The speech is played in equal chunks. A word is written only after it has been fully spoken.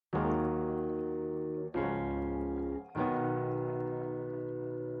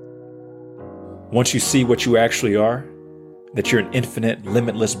Once you see what you actually are, that you're an infinite,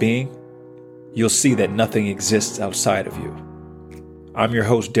 limitless being, you'll see that nothing exists outside of you. I'm your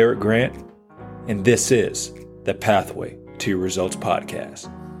host, Derek Grant, and this is the Pathway to Your Results podcast.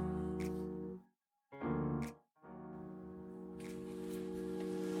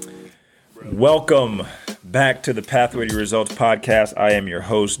 Welcome back to the Pathway to Your Results podcast. I am your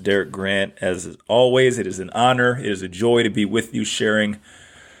host, Derek Grant. As always, it is an honor, it is a joy to be with you sharing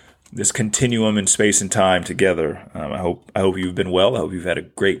this continuum in space and time together. I hope you've been well. I hope you've had a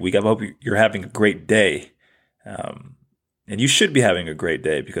great week. I hope you're having a great day. And you should be having a great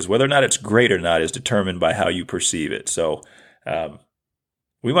day, because whether or not it's great or not is determined by how you perceive it. So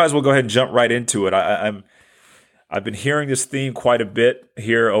we might as well go ahead and jump right into it. I've been hearing this theme quite a bit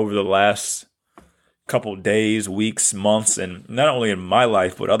here over the last couple days, weeks, months, and not only in my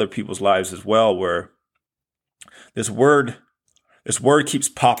life, but other people's lives as well, where this word keeps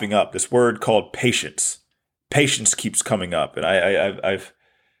popping up. This word called patience. Patience keeps coming up, and I've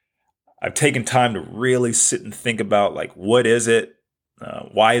taken time to really sit and think about, like, what is it?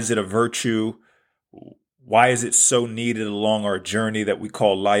 Why is it a virtue? Why is it so needed along our journey that we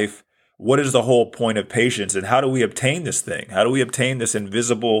call life? What is the whole point of patience, and how do we obtain this thing? How do we obtain this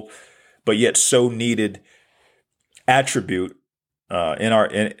invisible but yet so needed attribute in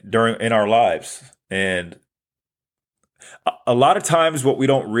our lives? And a lot of times what we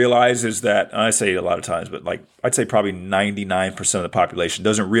don't realize is that, I say a lot of times, but like I'd say probably 99% of the population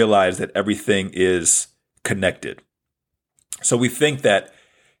doesn't realize that everything is connected. So we think that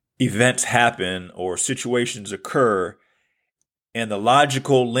events happen or situations occur, and the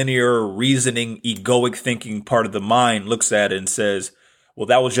logical, linear, reasoning, egoic thinking part of the mind looks at it and says, well,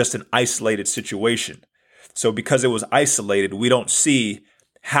 that was just an isolated situation. So because it was isolated, we don't see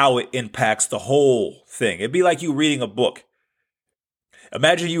how it impacts the whole thing. It'd be like you reading a book.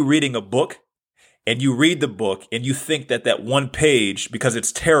 Imagine you reading a book, and you read the book and you think that one page, because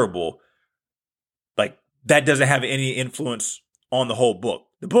it's terrible, like that doesn't have any influence on the whole book.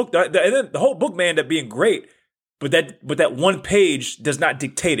 The whole book may end up being great, but that one page does not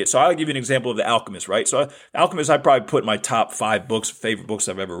dictate it. So I'll give you an example of The Alchemist, right? So Alchemist, I probably put in my top 5 books, favorite books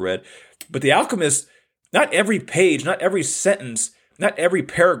I've ever read. But The Alchemist, not every page, not every sentence, not every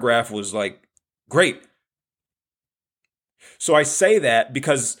paragraph was like great. So I say that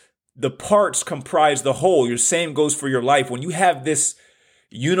because the parts comprise the whole. Your same goes for your life. When you have this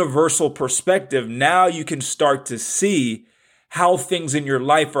universal perspective, now you can start to see how things in your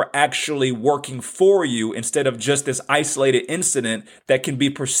life are actually working for you, instead of just this isolated incident that can be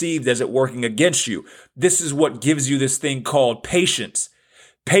perceived as it working against you. This is what gives you this thing called patience.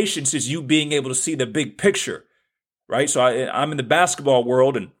 Patience is you being able to see the big picture, right? So I'm in the basketball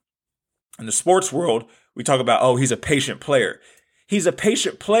world, and in the sports world, we talk about, oh, he's a patient player. He's a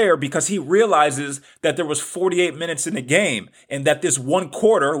patient player because he realizes that there was 48 minutes in the game, and that this one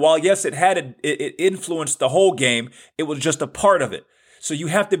quarter, while yes, it influenced the whole game, it was just a part of it. So you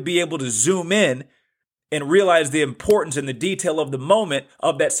have to be able to zoom in and realize the importance and the detail of the moment,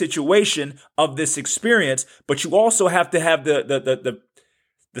 of that situation, of this experience. But you also have to have the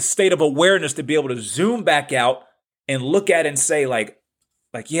state of awareness to be able to zoom back out and look at it and say, like,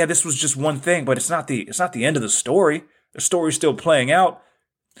 yeah, this was just one thing, but it's not the end of the story. The story's still playing out.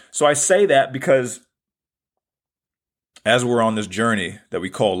 So I say that because as we're on this journey that we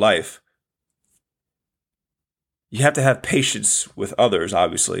call life, you have to have patience with others,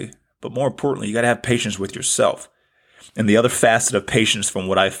 obviously, but more importantly, you got to have patience with yourself. And the other facet of patience, from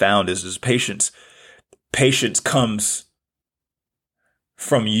what I found, is patience. Patience comes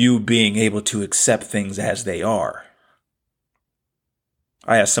from you being able to accept things as they are.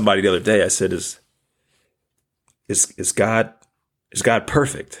 I asked somebody the other day, I said, is God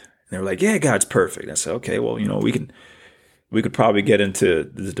perfect? And they were like, yeah, God's perfect. I said, okay, well, we could probably get into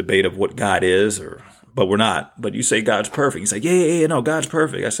the debate of what God is, but we're not. But you say God's perfect. He's like, yeah, no, God's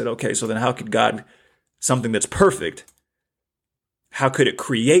perfect. I said, okay, so then how could God, something that's perfect, how could it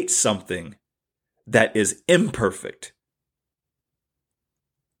create something that is imperfect?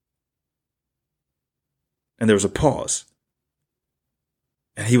 And there was a pause.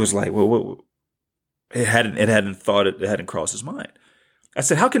 And he was like, well, it hadn't crossed his mind. I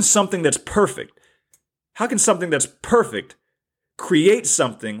said, how can something that's perfect create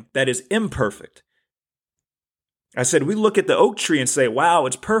something that is imperfect? I said, we look at the oak tree and say, wow,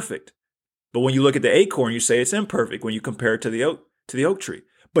 it's perfect. But when you look at the acorn, you say it's imperfect when you compare it to the oak tree.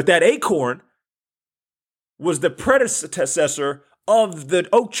 But that acorn was the predecessor of the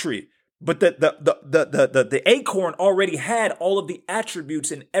oak tree. But the acorn already had all of the attributes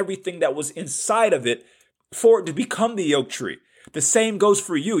and everything that was inside of it for it to become the oak tree. The same goes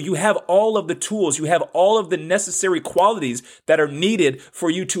for you. You have all of the tools. You have all of the necessary qualities that are needed for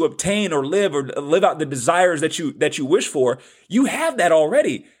you to obtain or live out the desires that you wish for. You have that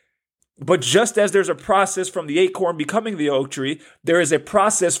already. But just as there's a process from the acorn becoming the oak tree, there is a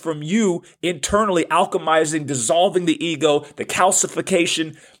process from you internally alchemizing, dissolving the ego, the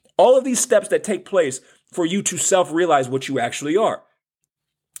calcification, all of these steps that take place for you to self-realize what you actually are.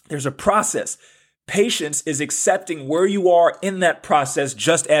 There's a process. Patience is accepting where you are in that process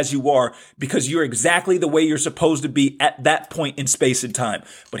just as you are, because you're exactly the way you're supposed to be at that point in space and time.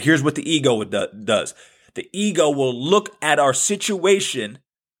 But here's what the ego does. The ego will look at our situation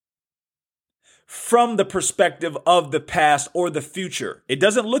from the perspective of the past or the future. It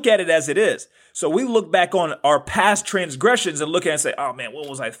doesn't look at it as it is. So we look back on our past transgressions and look at it and say, oh man, what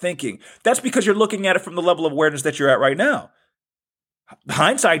was I thinking? That's because you're looking at it from the level of awareness that you're at right now.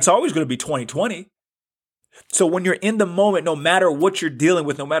 Hindsight's always going to be 20/20. So when you're in the moment, no matter what you're dealing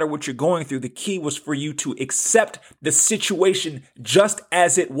with, no matter what you're going through, the key was for you to accept the situation just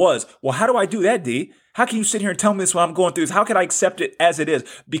as it was. Well, how do I do that, D? How can you sit here and tell me this when I'm going through this? How can I accept it as it is?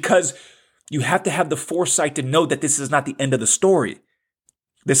 Because you have to have the foresight to know that this is not the end of the story.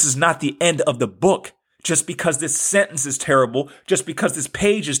 This is not the end of the book. Just because this sentence is terrible, just because this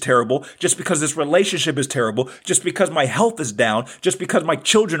page is terrible, just because this relationship is terrible, just because my health is down, just because my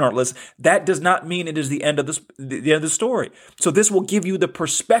children aren't listening, that does not mean it is the end of the story. So this will give you the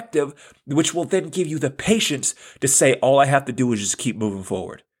perspective, which will then give you the patience to say, all I have to do is just keep moving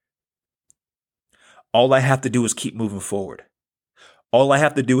forward. All I have to do is keep moving forward. All I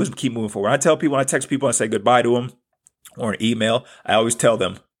have to do is keep moving forward. When I tell people, when I text people, I say goodbye to them or an email, I always tell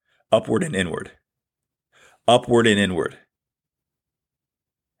them upward and inward. Upward and inward.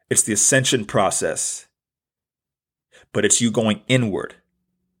 It's the ascension process, but it's you going inward.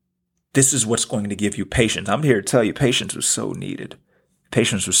 This is what's going to give you patience. I'm here to tell you, patience was so needed.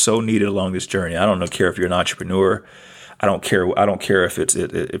 Patience was so needed along this journey. I don't care if you're an entrepreneur. I don't care if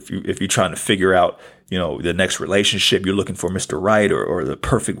if you're trying to figure out, the next relationship, you're looking for Mr. Right or the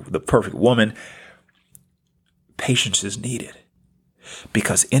perfect woman. Patience is needed,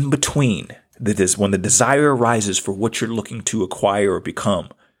 because in between when the desire arises for what you're looking to acquire or become,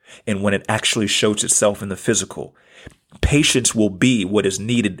 and when it actually shows itself in the physical, patience will be what is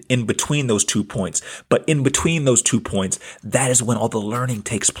needed in between those 2 points. But in between those 2 points, that is when all the learning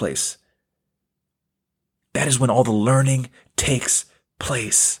takes place. That is when all the learning takes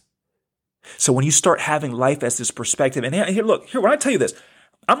place. So when you start having life as this perspective, and here, when I tell you this,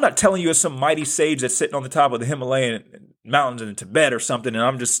 I'm not telling you as some mighty sage that's sitting on the top of the Himalayan mountains in Tibet or something,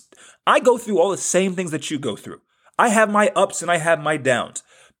 and I go through all the same things that you go through. I have my ups and I have my downs.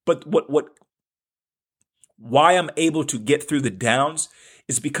 But why I'm able to get through the downs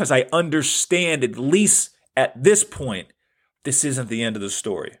is because I understand, at least at this point, this isn't the end of the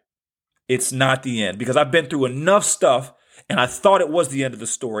story. It's not the end, because I've been through enough stuff and I thought it was the end of the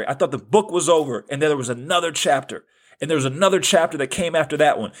story. I thought the book was over, and then there was another chapter. And there was another chapter that came after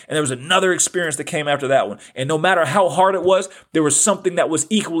that one. And there was another experience that came after that one. And no matter how hard it was, there was something that was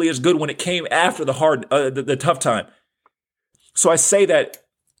equally as good when it came after the tough time. So I say that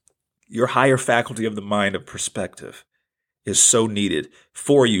your higher faculty of the mind of perspective is so needed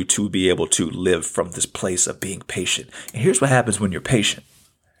for you to be able to live from this place of being patient. And here's what happens when you're patient.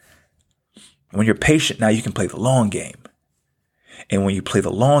 When you're patient, now you can play the long game. And when you play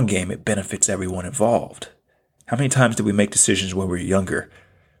the long game, it benefits everyone involved. How many times did we make decisions when we were younger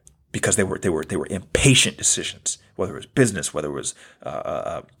because they were impatient decisions, whether it was business, whether it was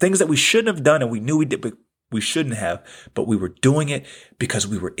things that we shouldn't have done and we knew we did, but we shouldn't have, but we were doing it because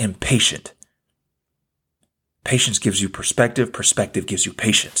we were impatient. Patience gives you perspective. Perspective gives you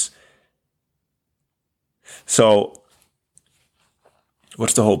patience. So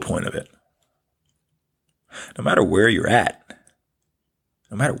what's the whole point of it? No matter where you're at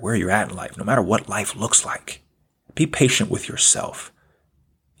in life, no matter what life looks like, be patient with yourself.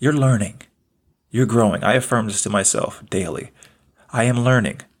 You're learning. You're growing. I affirm this to myself daily. I am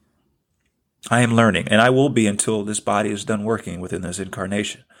learning. And I will be until this body is done working within this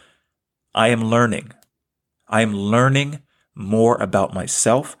incarnation. I am learning. I am learning more about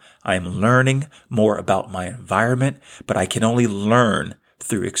myself. I am learning more about my environment, but I can only learn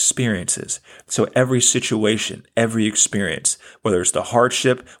through experiences. So every situation, every experience, whether it's the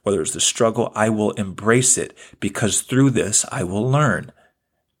hardship, whether it's the struggle, I will embrace it, because through this I will learn.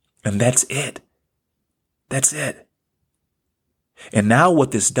 And that's it. That's it. And now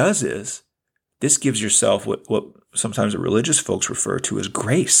what this does is, this gives yourself what sometimes the religious folks refer to as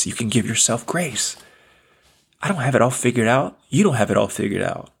grace. You can give yourself grace. I don't have it all figured out. You don't have it all figured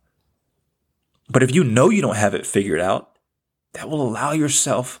out. But if you know you don't have it figured out, that will allow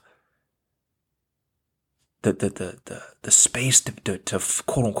yourself the space to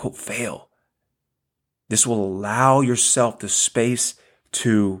quote unquote fail. This will allow yourself the space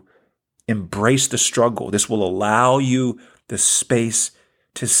to embrace the struggle. This will allow you the space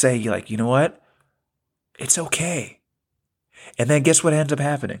to say, like, you know what? It's okay. And then guess what ends up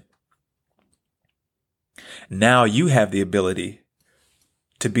happening? Now you have the ability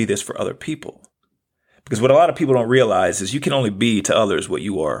to be this for other people. Because what a lot of people don't realize is you can only be to others what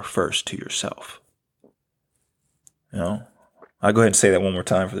you are first to yourself. You know, I'll go ahead and say that one more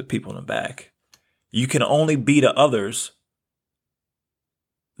time for the people in the back. You can only be to others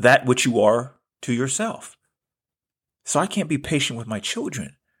that which you are to yourself. So I can't be patient with my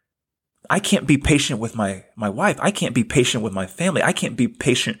children. I can't be patient with my wife. I can't be patient with my family. I can't be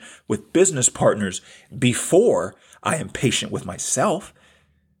patient with business partners before I am patient with myself.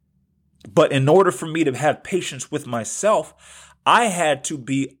 But in order for me to have patience with myself, I had to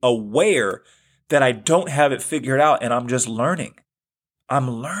be aware that I don't have it figured out and I'm just learning. I'm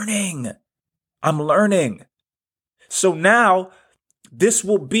learning. So now this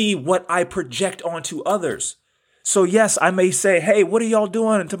will be what I project onto others. So yes, I may say, hey, what are y'all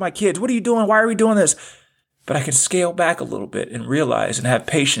doing to my kids? What are you doing? Why are we doing this? But I can scale back a little bit and realize and have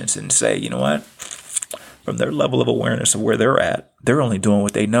patience and say, you know what? From their level of awareness of where they're at, they're only doing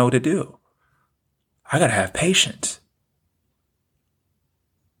what they know to do. I got to have patience.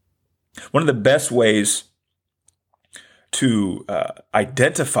 One of the best ways to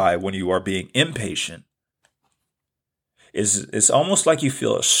identify when you are being impatient is it's almost like you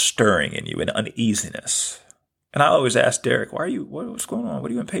feel a stirring in you, an uneasiness. And I always ask Derek, what's going on?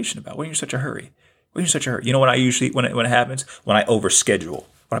 What are you impatient about? Why are you in such a hurry? You know what I usually, when it happens? When I overschedule,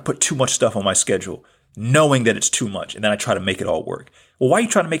 when I put too much stuff on my schedule, knowing that it's too much, and then I try to make it all work. Well, why are you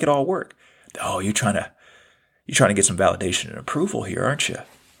trying to make it all work? Oh, you're trying to get some validation and approval here, aren't you?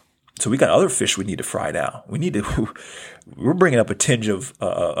 So we got other fish we need to fry now. We're bringing up a tinge of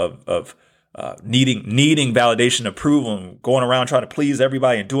needing validation, approval, and going around trying to please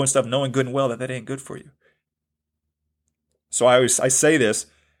everybody and doing stuff knowing good and well that ain't good for you. So I say this,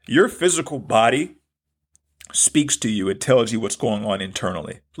 your physical body speaks to you and tells you what's going on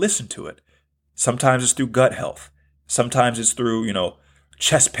internally. Listen to it. Sometimes it's through gut health. Sometimes it's through,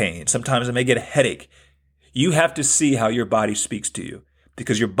 chest pain. Sometimes it may get a headache. You have to see how your body speaks to you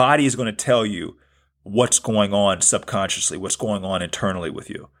because your body is going to tell you what's going on subconsciously, what's going on internally with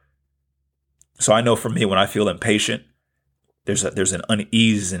you. So I know for me, when I feel impatient, there's an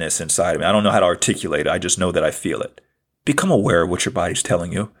uneasiness inside of me. I don't know how to articulate it. I just know that I feel it. Become aware of what your body's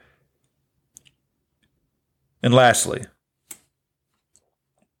telling you. And lastly,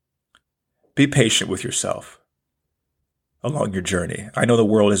 be patient with yourself along your journey. I know the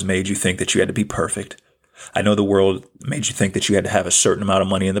world has made you think that you had to be perfect. I know the world made you think that you had to have a certain amount of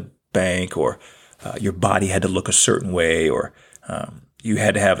money in the bank, or your body had to look a certain way, or you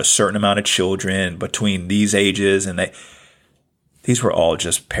had to have a certain amount of children between these ages. And these were all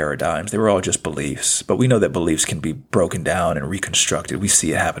just paradigms. They were all just beliefs. But we know that beliefs can be broken down and reconstructed. We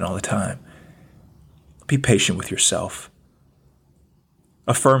see it happen all the time. Be patient with yourself.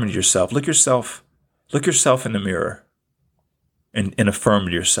 Affirm yourself. Look yourself in the mirror and affirm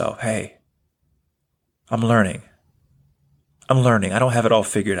to yourself, hey, I'm learning. I don't have it all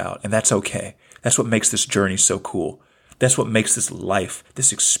figured out, and that's okay. That's what makes this journey so cool. That's what makes this life,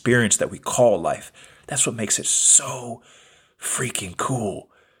 this experience that we call life, that's what makes it so freaking cool.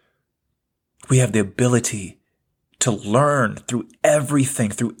 We have the ability to learn through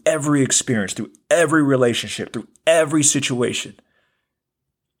everything, through every experience, through every relationship, through every situation.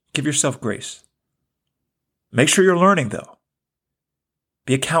 Give yourself grace. Make sure you're learning, though.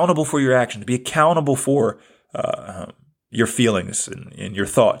 Be accountable for your actions. Be accountable for your feelings and your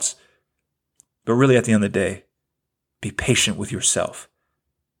thoughts. But really, at the end of the day, be patient with yourself.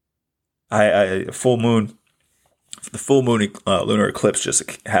 The full moon lunar eclipse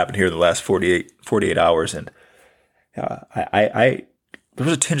just happened here in the last 48 hours, and there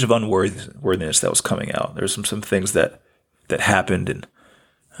was a tinge of unworthiness that was coming out. There's some things that happened, and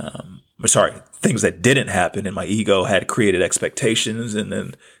things that didn't happen, and my ego had created expectations, and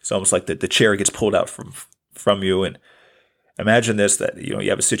then it's almost like the chair gets pulled out from you. And imagine this, that you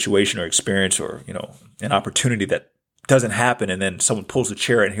have a situation or experience or an opportunity that doesn't happen, and then someone pulls the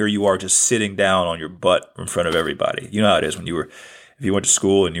chair and here you are just sitting down on your butt in front of everybody. You know how it is when if you went to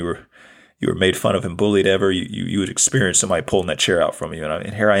school and you were made fun of and bullied ever, you would experience somebody pulling that chair out from you.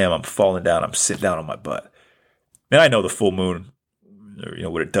 And here I am, I'm falling down, I'm sitting down on my butt. And I know the full moon,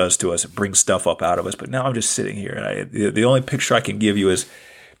 what it does to us, it brings stuff up out of us. But now I'm just sitting here, and the only picture I can give you is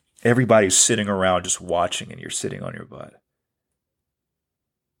everybody's sitting around just watching, and you're sitting on your butt.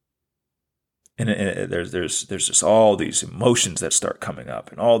 And there's just all these emotions that start coming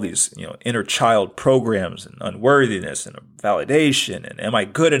up, and all these, inner child programs and unworthiness and validation and am I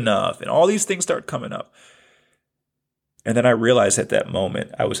good enough, and all these things start coming up. And then I realized at that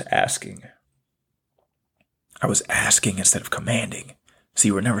moment I was asking instead of commanding. See,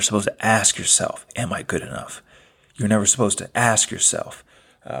 you were never supposed to ask yourself, am I good enough? You were never supposed to ask yourself,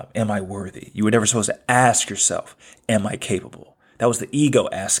 am I worthy? You were never supposed to ask yourself, am I capable? That was the ego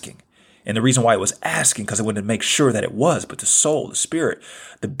asking. And the reason why it was asking, because it wanted to make sure that it was, but the soul, the spirit,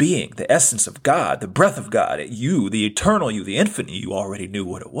 the being, the essence of God, the breath of God, you, the eternal you, the infinite you, already knew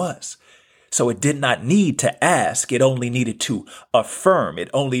what it was. So it did not need to ask. It only needed to affirm. It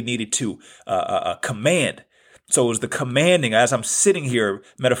only needed to command. So it was the commanding as I'm sitting here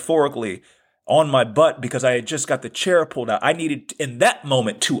metaphorically on my butt because I had just got the chair pulled out. I needed in that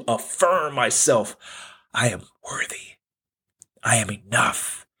moment to affirm myself. I am worthy. I am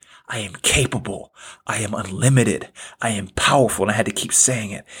enough. I am capable. I am unlimited. I am powerful. And I had to keep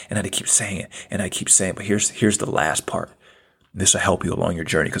saying it, and I had to keep saying it, and I keep saying it. But here's the last part. This will help you along your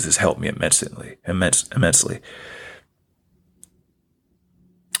journey because this helped me immensely.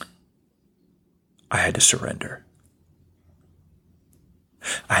 I had to surrender.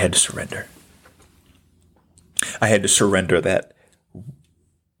 I had to surrender that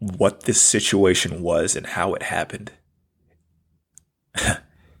what this situation was and how it happened.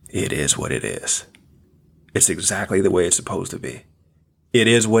 It is what it is. It's exactly the way it's supposed to be. It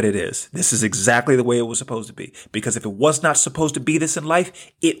is what it is. This is exactly the way it was supposed to be. Because if it was not supposed to be this in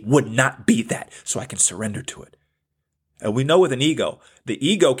life, it would not be that. So I can surrender to it. And we know with an ego, the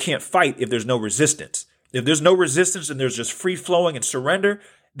ego can't fight if there's no resistance. If there's no resistance and there's just free flowing and surrender,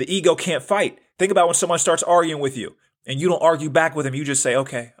 the ego can't fight. Think about when someone starts arguing with you and you don't argue back with them. You just say,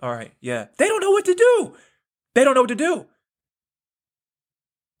 okay, all right, yeah. They don't know what to do. They don't know what to do.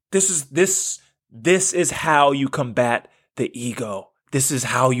 This is how you combat the ego. This is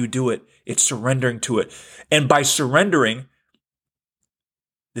how you do it. It's surrendering to it. And by surrendering,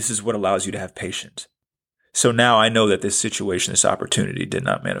 this is what allows you to have patience. So now I know that this situation, this opportunity did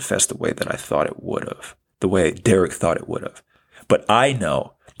not manifest the way that I thought it would have, the way Derek thought it would have. But I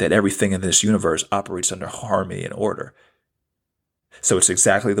know that everything in this universe operates under harmony and order. So it's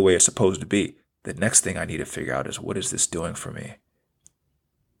exactly the way it's supposed to be. The next thing I need to figure out is, what is this doing for me?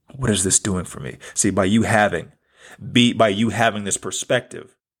 What is this doing for me? See, by you having this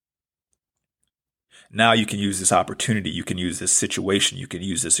perspective, now you can use this opportunity. You can use this situation. You can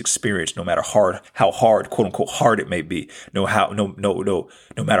use this experience, no matter how hard, quote unquote, hard it may be. No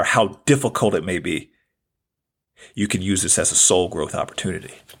matter how difficult it may be. You can use this as a soul growth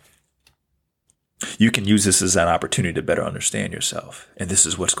opportunity. You can use this as an opportunity to better understand yourself. And this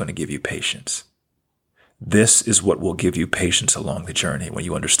is what's going to give you patience. This is what will give you patience along the journey when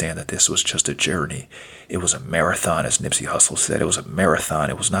you understand that this was just a journey. It was a marathon, as Nipsey Hussle said. It was a marathon.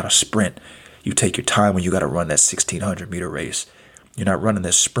 It was not a sprint. You take your time when you got to run that 1,600-meter race. You're not running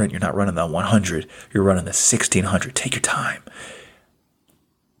this sprint. You're not running the 100. You're running the 1,600. Take your time.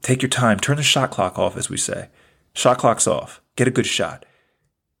 Take your time. Turn the shot clock off, as we say. Shot clock's off. Get a good shot.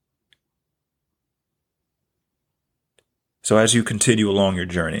 So as you continue along your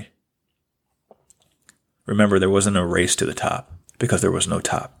journey, remember, there wasn't a race to the top because there was no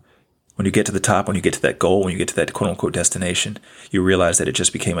top. When you get to the top, when you get to that goal, when you get to that quote-unquote destination, you realize that it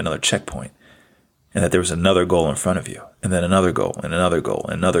just became another checkpoint and that there was another goal in front of you, and then another goal and another goal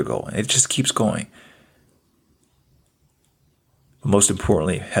and another goal. And it just keeps going. But most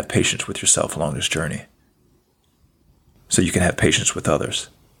importantly, have patience with yourself along this journey so you can have patience with others.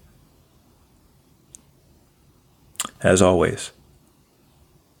 As always,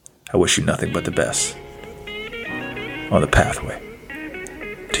 I wish you nothing but the best on the pathway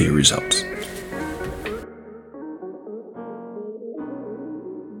to your results.